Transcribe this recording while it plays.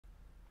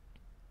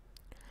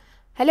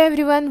Hello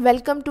everyone,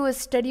 welcome to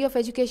study of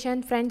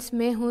education. Friends,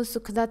 मैं हूं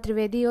सुखदा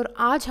त्रिवेदी और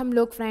आज हम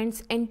लोग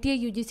friends NTA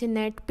UGC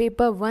net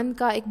paper 1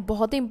 का एक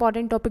बहुत ही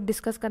इंपॉर्टेंट टॉपिक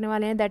डिस्कस करने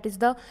वाले हैं, दैट इज़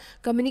द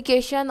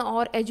कम्युनिकेशन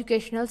और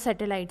एजुकेशनल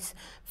सैटेलाइट्स।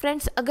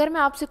 फ्रेंड्स, अगर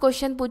मैं आपसे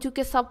क्वेश्चन पूछूं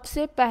कि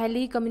सबसे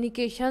पहली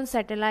कम्युनिकेशन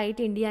सैटेलाइट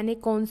इंडिया ने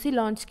कौन सी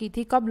लॉन्च की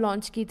थी, कब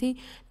लॉन्च की थी,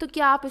 तो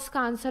क्या आप इसका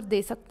आंसर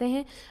दे सकते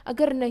हैं?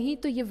 अगर नहीं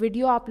तो ये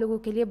वीडियो आप लोगों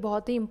के लिए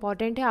बहुत ही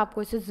इंपॉर्टेंट है,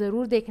 आपको इसे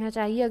ज़रूर देखना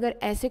चाहिए अगर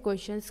ऐसे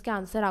क्वेश्चंस के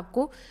आंसर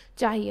आपको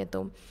चाहिए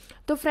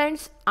तो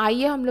फ्रेंड्स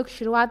आइए हम लोग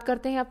शुरुआत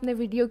करते हैं अपने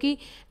वीडियो की।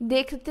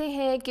 देखते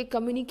हैं कि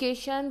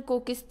कम्युनिकेशन को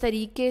किस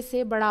तरीके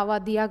से बढ़ावा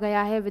दिया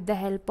गया है with the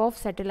help of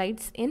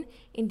satellites in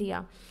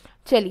India.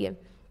 चलिए,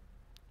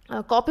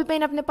 कॉपी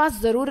पेन अपने पास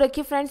ज़रूर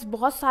रखिए फ्रेंड्स,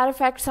 बहुत सारे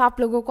फैक्ट्स आप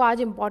लोगों को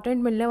आज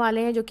इंपॉर्टेंट मिलने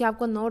वाले हैं जो कि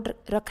आपको नोट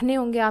रखने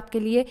होंगे, आपके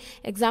लिए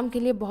एग्जाम के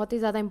लिए बहुत ही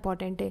ज़्यादा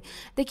इंपॉर्टेंट है।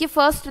 देखिए,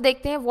 फर्स्ट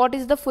देखते हैं what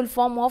is the full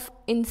form of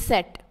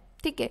INSAT.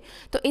 ठीक है,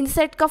 तो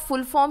इनसेट का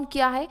फुल फॉर्म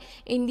क्या है?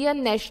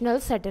 Indian national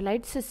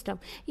satellite system.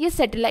 ये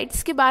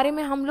सैटेलाइट्स के बारे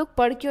में हम लोग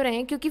पढ़ क्यों रहे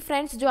हैं? क्योंकि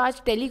फ्रेंड्स, जो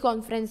आज टेली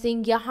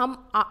कॉन्फ्रेंसिंग या हम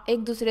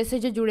एक दूसरे से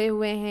जो जुड़े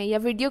हुए हैं या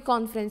वीडियो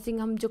कॉन्फ्रेंसिंग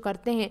हम जो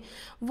करते हैं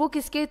वो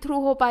किसके थ्रू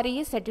हो पा रही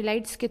है?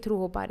 सैटेलाइट्स के थ्रू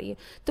हो पा रही है।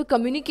 तो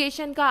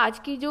कम्युनिकेशन का आज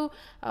की जो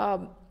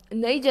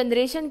नई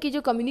जनरेशन की जो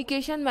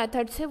कम्युनिकेशन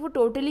मेथड्स है वो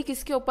टोटली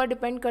किसके ऊपर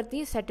डिपेंड करती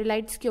है?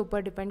 सैटेलाइट्स के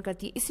ऊपर डिपेंड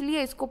करती है।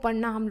 इसलिए इसको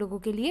पढ़ना हम लोगों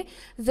के लिए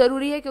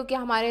ज़रूरी है, क्योंकि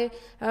हमारे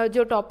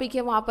जो टॉपिक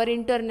है वहाँ पर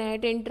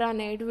इंटरनेट,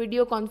 इंट्रानेट,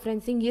 वीडियो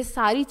कॉन्फ्रेंसिंग, ये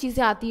सारी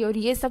चीज़ें आती है और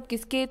ये सब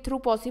किसके थ्रू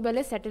पॉसिबल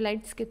है?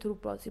 सैटेलाइट्स के थ्रू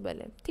पॉसिबल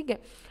है। ठीक है,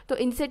 तो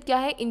इनसेट क्या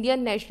है?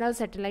 Indian national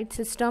satellite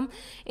system.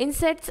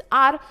 इनसेट्स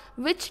are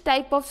which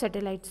type of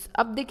satellites?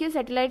 अब देखिए,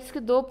 सैटेलाइट्स के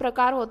दो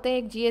प्रकार होते हैं,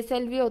 एक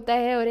जीएसएलवी होता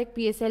है और एक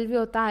पीएसएलवी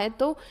होता है।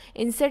 तो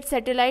इनसेट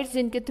सैटेलाइट्स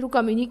जिनके थ्रू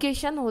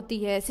कम्युनिकेशन होती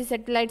है, ऐसी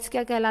सैटेलाइट्स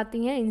क्या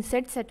कहलाती हैं?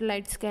 इनसेट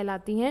सैटेलाइट्स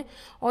कहलाती हैं।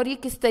 और ये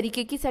किस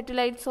तरीके की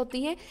सैटेलाइट्स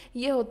होती हैं?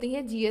 ये होती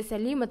हैं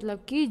जीएसएलवी,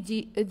 मतलब कि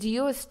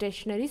जियो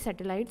स्टेशनरी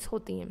सैटेलाइट्स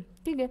होती हैं।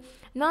 ठीक है,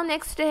 ना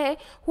नेक्स्ट है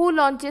who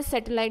launches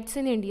satellites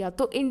in India.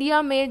 तो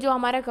इंडिया में जो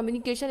हमारा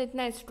कम्युनिकेशन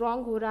इतना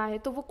स्ट्रांग हो रहा है,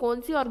 तो वो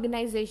कौन सी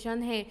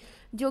ऑर्गेनाइजेशन है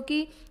जो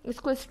कि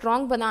इसको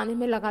स्ट्रांग बनाने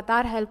में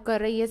लगातार हेल्प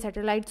कर रही है?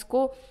 सैटेलाइट्स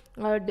को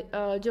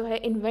जो है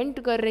इन्वेंट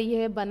कर रही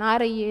है, बना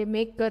रही है,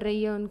 मेक कर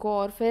रही है उनको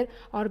और फिर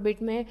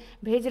ऑर्बिट में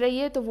भेज रही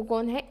है। तो वो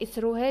कौन है?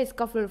 इसरो है।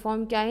 इसका फुल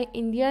फॉर्म क्या है?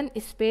 Indian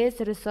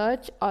space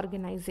research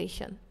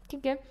organisation.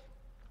 ठीक है,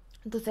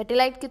 तो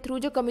सैटेलाइट के थ्रू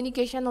जो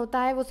कम्युनिकेशन होता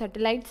है वो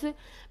सैटेलाइट्स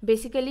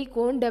बेसिकली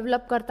कौन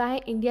डेवलप करता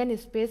है? इंडियन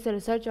स्पेस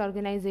रिसर्च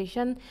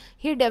ऑर्गेनाइजेशन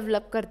ही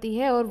डेवलप करती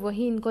है और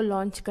वही इनको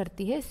लॉन्च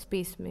करती है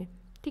स्पेस में।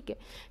 ठीक है,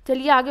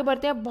 चलिए आगे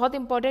बढ़ते हैं। बहुत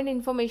इंपॉर्टेंट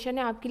इन्फॉर्मेशन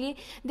है आपके लिए।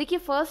 देखिए,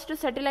 फर्स्ट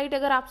सैटेलाइट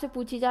अगर आपसे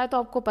पूछी जाए तो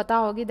आपको पता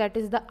होगी, दैट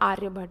इज़ द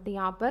आर्यभट्ट।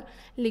 यहाँ पर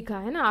लिखा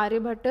है ना,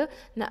 आर्यभट्ट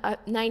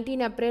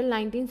 19 अप्रैल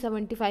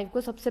 1975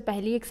 को सबसे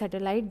पहली एक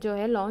सैटेलाइट जो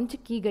है लॉन्च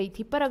की गई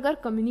थी। पर अगर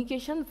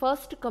कम्युनिकेशन,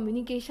 फर्स्ट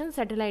कम्युनिकेशन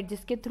सैटेलाइट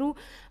जिसके थ्रू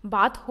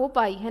बात हो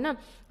पाई है ना,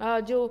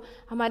 जो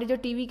हमारे जो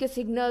टीवी के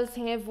सिग्नल्स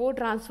हैं वो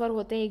ट्रांसफ़र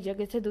होते हैं एक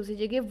जगह से दूसरी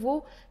जगह,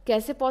 वो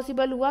कैसे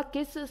पॉसिबल हुआ?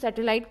 किस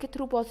सैटेलाइट के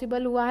थ्रू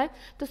पॉसिबल हुआ है?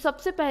 तो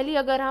सबसे पहली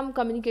अगर हम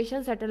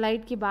कम्युनिकेशन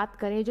सैटेलाइट की बात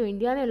करें जो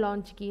इंडिया ने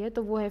लॉन्च की है,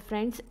 तो वो है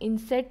फ्रेंड्स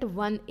इनसेट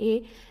 1A,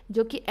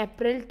 जो कि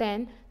अप्रैल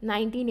 10,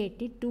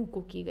 1982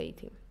 को की गई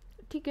थी।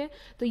 ठीक है,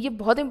 तो ये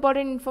बहुत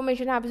इंपॉर्टेंट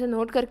इन्फॉर्मेशन है, आप इसे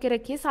नोट करके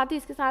रखिए। साथ ही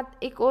इसके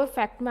साथ एक और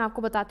फैक्ट मैं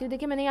आपको बताती हूँ।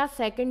 देखिए, मैंने यहाँ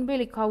सेकंड भी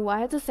लिखा हुआ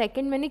है, तो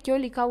सेकंड मैंने क्यों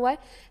लिखा हुआ है?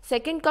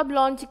 सेकंड कब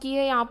लॉन्च की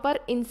है? यहाँ पर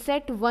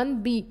इनसेट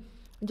 1B,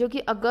 जो कि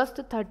अगस्त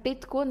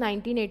 30 को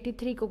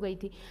 1983 को गई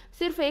थी।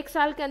 सिर्फ एक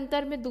साल के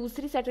अंतर में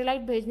दूसरी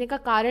सैटेलाइट भेजने का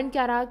कारण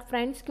क्या रहा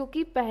फ्रेंड्स?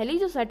 क्योंकि पहली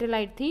जो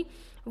सैटेलाइट थी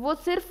वो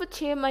सिर्फ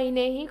 6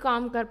 महीने ही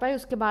काम कर पाई,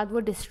 उसके बाद वो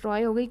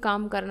डिस्ट्रॉय हो गई,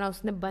 काम करना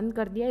उसने बंद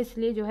कर दिया,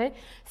 इसलिए जो है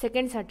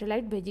सेकेंड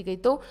सैटेलाइट भेजी गई।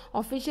 तो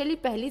ऑफिशियली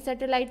पहली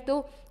सैटेलाइट तो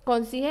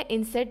कौन सी है?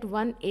 इनसेट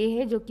 1A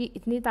है, जो कि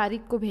इतनी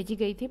तारीख को भेजी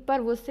गई थी,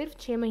 पर वो सिर्फ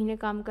 6 महीने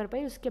काम कर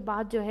पाई। उसके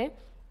बाद जो है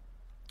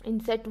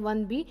इनसेट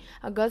 1B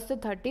अगस्त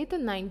 30,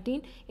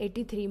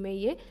 1983 में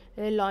ये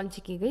लॉन्च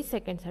की गई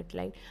सेकेंड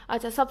सैटेलाइट।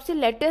 अच्छा, सबसे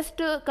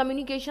लेटेस्ट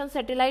कम्युनिकेशन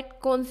सैटेलाइट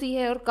कौन सी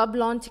है और कब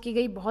लॉन्च की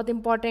गई? बहुत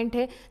इंपॉर्टेंट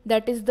है,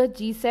 that is the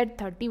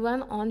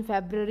GSAT-31 on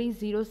February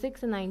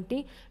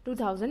 06,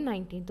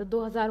 2019। तो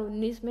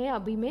 2019 में,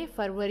 अभी में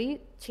फरवरी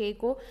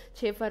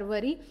 6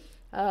 फरवरी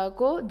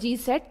को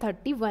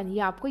GSAT-31, ये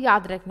आपको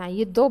याद रखना है।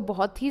 ये दो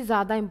बहुत ही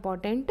ज़्यादा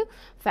इंपॉर्टेंट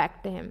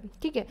फैक्ट हैं।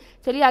 ठीक है,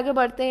 चलिए आगे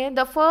बढ़ते हैं।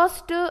 The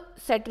first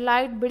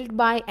satellite built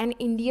by an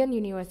Indian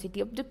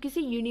university. अब जो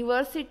किसी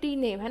यूनिवर्सिटी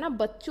ने, है ना,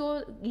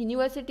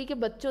 यूनिवर्सिटी के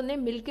बच्चों ने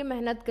मिलकर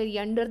मेहनत करी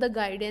under the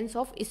guidance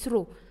of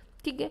ISRO.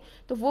 ठीक है,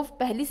 तो वो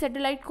पहली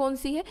सैटेलाइट कौन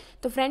सी है?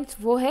 तो फ्रेंड्स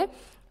वो है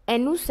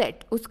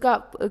एनुसेट। उसका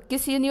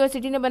किस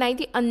यूनिवर्सिटी ने बनाई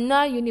थी?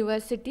 अन्ना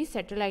यूनिवर्सिटी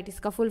सैटेलाइट।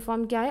 इसका फुल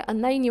फॉर्म क्या है?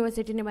 अन्ना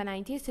यूनिवर्सिटी ने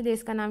बनाई थी, इसलिए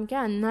इसका नाम क्या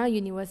है? अन्ना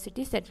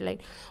यूनिवर्सिटी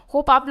सैटेलाइट।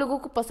 होप आप लोगों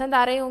को पसंद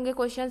आ रहे होंगे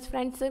क्वेश्चंस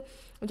फ्रेंड्स।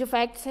 जो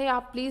फैक्ट्स है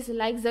आप प्लीज़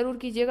लाइक ज़रूर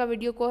कीजिएगा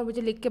वीडियो को और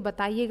मुझे लिख के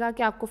बताइएगा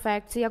कि आपको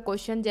फैक्ट्स या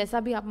क्वेश्चन जैसा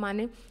भी आप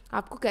माने,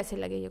 आपको कैसे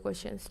लगे ये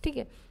क्वेश्चंस। ठीक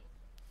है,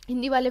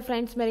 हिंदी वाले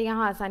फ्रेंड्स मेरे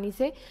यहाँ आसानी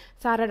से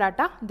सारा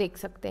डाटा देख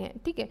सकते हैं।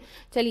 ठीक है,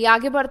 चलिए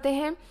आगे बढ़ते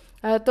हैं।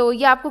 तो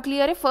ये आपको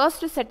क्लियर है,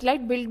 first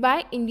satellite build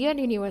by Indian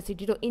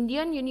university. तो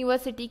इंडियन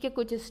यूनिवर्सिटी के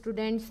कुछ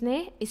स्टूडेंट्स ने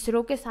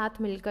इसरो के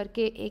साथ मिलकर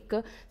के एक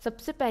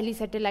सबसे पहली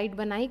सैटेलाइट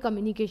बनाई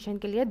कम्युनिकेशन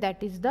के लिए,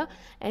 that is the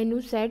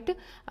एनुसेट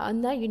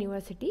the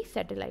university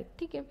satellite.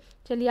 ठीक है,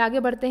 चलिए आगे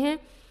बढ़ते हैं।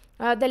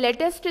 The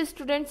latest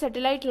student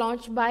satellite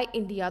launch by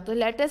India. तो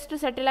लेटेस्ट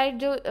सैटेलाइट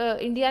जो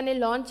इंडिया ने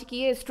लॉन्च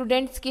की है,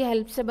 स्टूडेंट्स की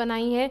हेल्प से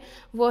बनाई है,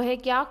 वो है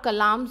क्या,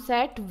 कलाम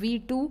सैट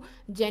V2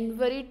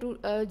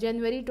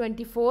 जनवरी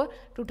 24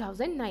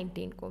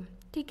 2019 को।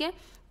 ठीक है,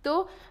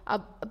 तो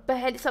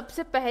अब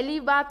सबसे पहली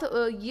बात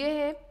ये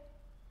है,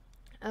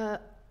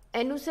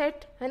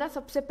 एनुसेट है ना,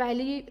 सबसे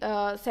पहली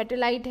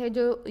सैटेलाइट है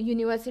जो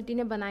यूनिवर्सिटी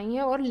ने बनाई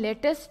है, और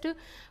लेटेस्ट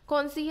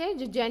कौन सी है,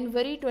 जो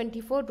जनवरी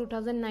 24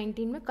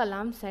 2019 में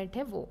कलाम सेट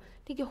है वो।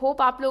 ठीक है,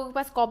 होप आप लोगों के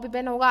पास कॉपी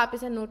पेन होगा, आप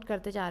इसे नोट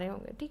करते जा रहे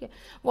होंगे। ठीक है,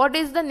 what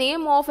is the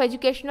name of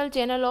educational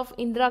channel of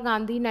Indira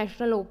Gandhi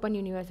national open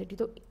university.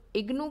 तो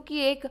इग्नू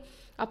की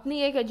अपनी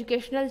एक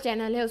एजुकेशनल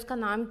चैनल है, उसका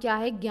नाम क्या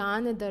है,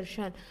 ज्ञान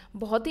दर्शन।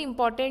 बहुत ही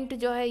इंपॉर्टेंट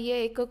जो है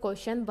ये एक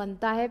क्वेश्चन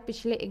बनता है,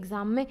 पिछले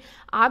एग्जाम में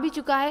आ भी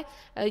चुका है।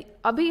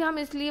 अभी हम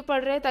इसलिए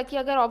पढ़ रहे हैं ताकि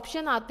अगर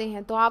ऑप्शन आते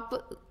हैं तो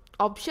आप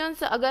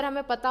ऑप्शंस अगर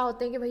हमें पता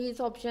होते हैं कि भाई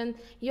इस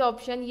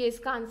ऑप्शन ये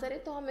इसका आंसर है,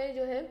 तो हमें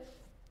जो है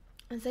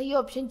सही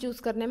ऑप्शन चूज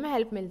करने में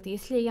हेल्प मिलती है,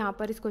 इसलिए यहाँ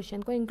पर इस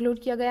क्वेश्चन को इंक्लूड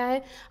किया गया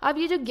है। अब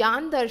ये जो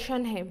ज्ञान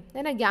दर्शन है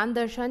ना, ज्ञान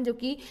दर्शन जो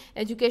कि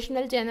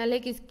एजुकेशनल चैनल है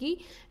किसकी,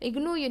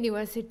 इग्नू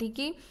यूनिवर्सिटी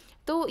की,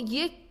 तो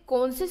ये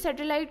कौन से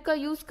सैटेलाइट का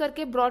यूज़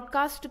करके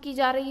ब्रॉडकास्ट की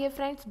जा रही है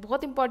फ्रेंड्स,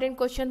 बहुत इंपॉर्टेंट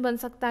क्वेश्चन बन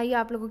सकता है ये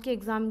आप लोगों के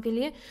एग्जाम के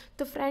लिए।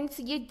 तो फ्रेंड्स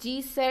ये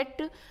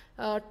GSAT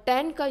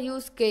 10 का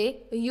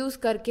यूज़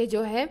करके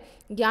जो है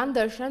ज्ञान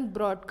दर्शन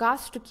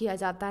ब्रॉडकास्ट किया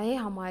जाता है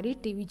हमारी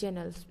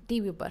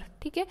टीवी पर।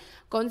 ठीक है,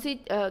 कौन सी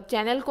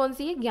चैनल कौन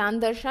सी है, ज्ञान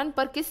दर्शन,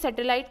 पर किस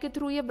सैटेलाइट के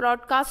थ्रू ये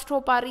ब्रॉडकास्ट हो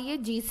पा रही है,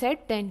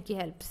 GSAT 10 की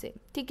हेल्प से।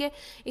 ठीक है,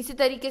 इसी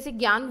तरीके से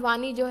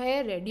ज्ञानवाणी जो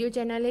है रेडियो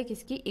चैनल है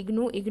किसकी,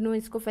 इग्नू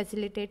इसको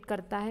फैसिलिटेट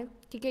करता है।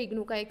 ठीक है,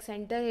 इग्नू का एक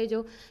सेंटर है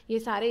जो ये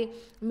सारे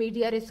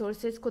मीडिया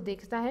रिसोर्सेज को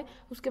देखता है,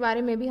 उसके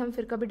बारे में भी हम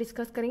फिर कभी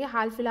डिस्कस करेंगे।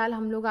 हाल फिलहाल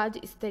हम लोग आज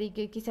इस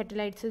तरीके की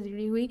सैटेलाइट से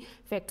जुड़ी हुई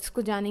फैक्ट्स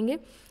को जानेंगे।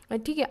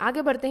 ठीक है,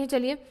 आगे बढ़ते हैं।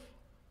 चलिए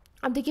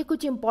अब देखिए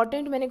कुछ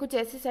इंपॉर्टेंट मैंने कुछ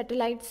ऐसे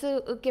सैटेलाइट्स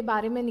के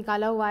बारे में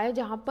निकाला हुआ है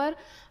जहाँ पर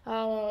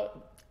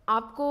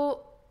आपको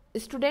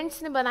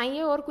स्टूडेंट्स ने बनाई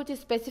है और कुछ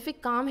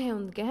स्पेसिफिक काम है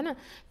उनके, है ना।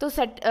 तो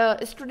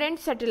स्टूडेंट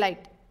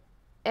सैटेलाइट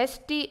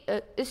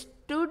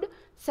स्टूड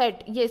सेट,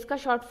 ये इसका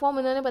शॉर्ट फॉर्म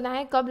उन्होंने बनाया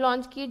है, कब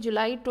लॉन्च किए,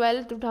 जुलाई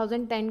 12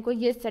 2010 को।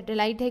 ये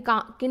सैटेलाइट है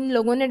किन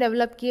लोगों ने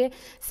डेवलप किए,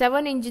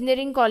 7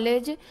 engineering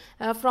college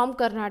from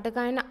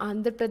Karnataka and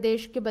Andhra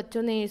Pradesh के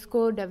बच्चों ने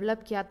इसको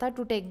डेवलप किया था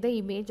to take the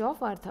image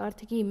of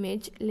earth की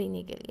इमेज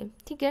लेने के लिए।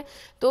 ठीक है,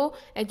 तो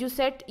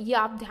एजुसेट ये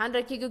आप ध्यान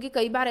रखिए, क्योंकि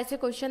कई बार ऐसे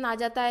क्वेश्चन आ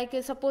जाता है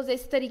कि सपोज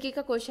इस तरीके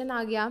का क्वेश्चन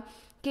आ गया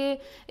कि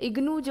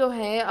इग्नू जो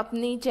है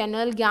अपनी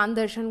चैनल ज्ञान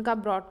दर्शन का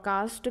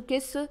ब्रॉडकास्ट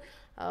किस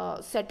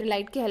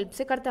सैटेलाइट की हेल्प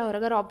से करता है, और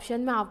अगर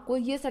ऑप्शन में आपको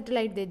ये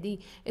सैटेलाइट दे दी,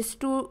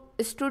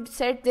 स्टूड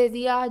सेट दे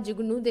दिया,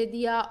 जिग्नू दे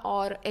दिया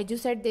और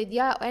एजुसेट दे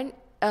दिया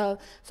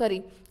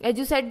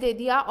एजुसेट दे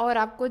दिया और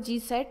आपको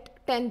GSAT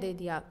 10 दे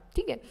दिया,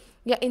 ठीक है,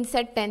 या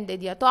इनसेट 10 दे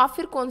दिया, तो आप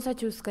फिर कौन सा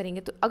चूज़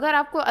करेंगे। तो अगर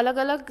आपको अलग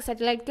अलग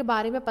सैटेलाइट के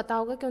बारे में पता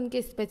होगा कि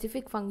उनके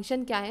स्पेसिफिक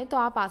फंक्शन क्या है, तो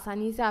आप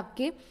आसानी से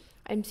आपके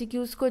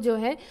MCQs को जो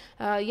है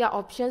या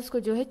ऑप्शंस को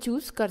जो है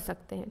चूज़ कर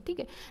सकते हैं। ठीक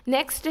है,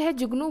 नेक्स्ट है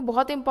जुगनू,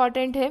 बहुत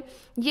इंपॉर्टेंट है।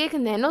 ये एक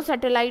नैनो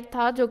सैटेलाइट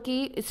था जो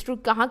कि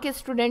कहाँ के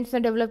स्टूडेंट्स ने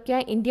डेवलप किया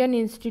है, Indian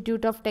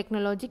institute of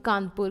technology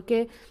Kanpur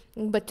के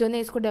बच्चों ने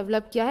इसको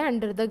डेवलप किया है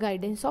under the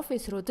guidance of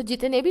ISRO. तो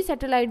जितने भी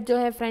सैटेलाइट जो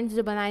है फ्रेंड्स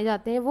जो बनाए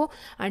जाते हैं वो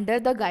under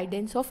the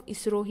guidance of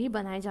ISRO ही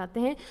बनाए जाते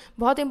हैं।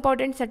 बहुत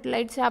इंपॉर्टेंट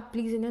सैटेलाइट से, आप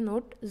प्लीज़ इन्हें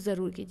नोट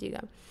ज़रूर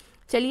कीजिएगा।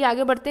 चलिए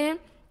आगे बढ़ते हैं।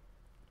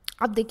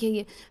 अब देखिए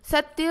ये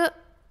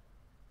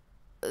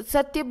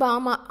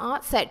सत्यभामा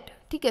सेट,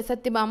 ठीक है,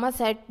 सत्यभामा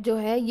सेट जो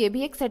है ये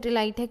भी एक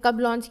सैटेलाइट है। कब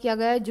लॉन्च किया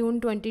गया है, जून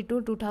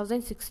 22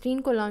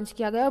 2016 को लॉन्च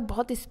किया गया है।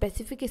 बहुत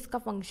स्पेसिफिक इसका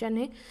फंक्शन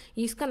है,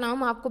 इसका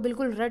नाम आपको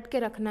बिल्कुल रट के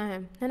रखना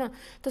है ना।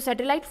 तो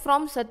satellite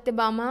from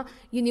Satyabhama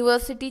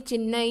university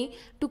Chennai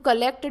to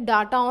collect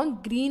data on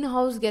green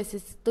house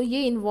gases. तो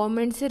ये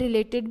इन्वायरमेंट से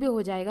रिलेटेड भी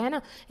हो जाएगा, है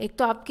ना। एक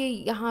तो आपके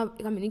यहाँ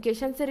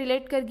कम्युनिकेशन से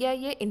रिलेट कर गया,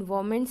 ये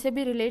इन्वायरमेंट से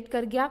भी रिलेट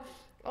कर गया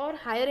और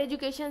हायर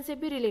एजुकेशन से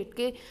भी रिलेट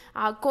के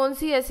कौन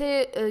सी ऐसे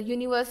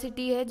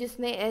यूनिवर्सिटी है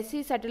जिसने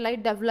ऐसी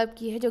सैटेलाइट डेवलप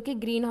की है जो कि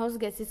ग्रीन हाउस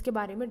गैसेस के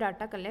बारे में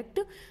डाटा कलेक्ट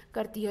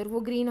करती है, और वो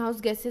ग्रीन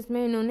हाउस गैसेस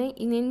में इन्होंने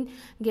इन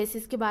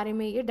गैसेस के बारे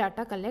में ये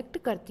डाटा कलेक्ट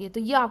करती है। तो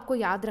ये आपको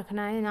याद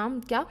रखना है नाम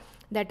क्या,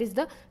 that is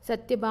the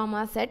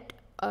Satyabhama set.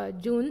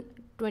 जून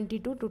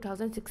 22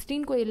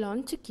 2016 को ये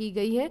लॉन्च की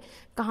गई है।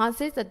 कहाँ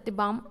से,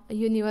 सत्यभामा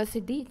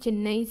यूनिवर्सिटी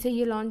चेन्नई से।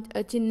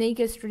 ये चेन्नई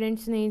के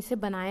स्टूडेंट्स ने इसे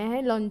बनाया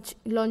है।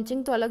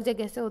 लॉन्चिंग तो अलग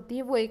जगह से होती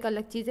है, वो एक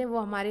अलग चीज़ है, वो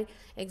हमारे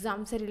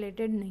एग्ज़ाम से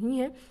रिलेटेड नहीं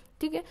है,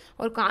 ठीक है।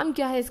 और काम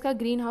क्या है इसका,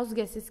 ग्रीन हाउस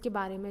गैसेस के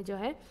बारे में जो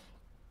है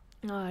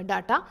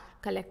डाटा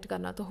कलेक्ट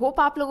करना। तो होप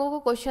आप लोगों को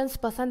क्वेश्चंस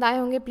पसंद आए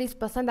होंगे। प्लीज़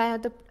पसंद आए हो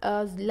तो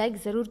लाइक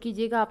ज़रूर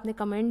कीजिएगा,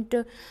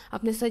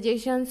 अपने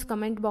सजेशंस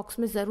कमेंट बॉक्स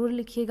में ज़रूर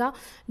लिखिएगा।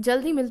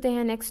 जल्दी मिलते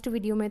हैं नेक्स्ट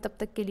वीडियो में, तब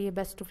तक के लिए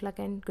best of luck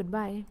and good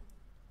bye.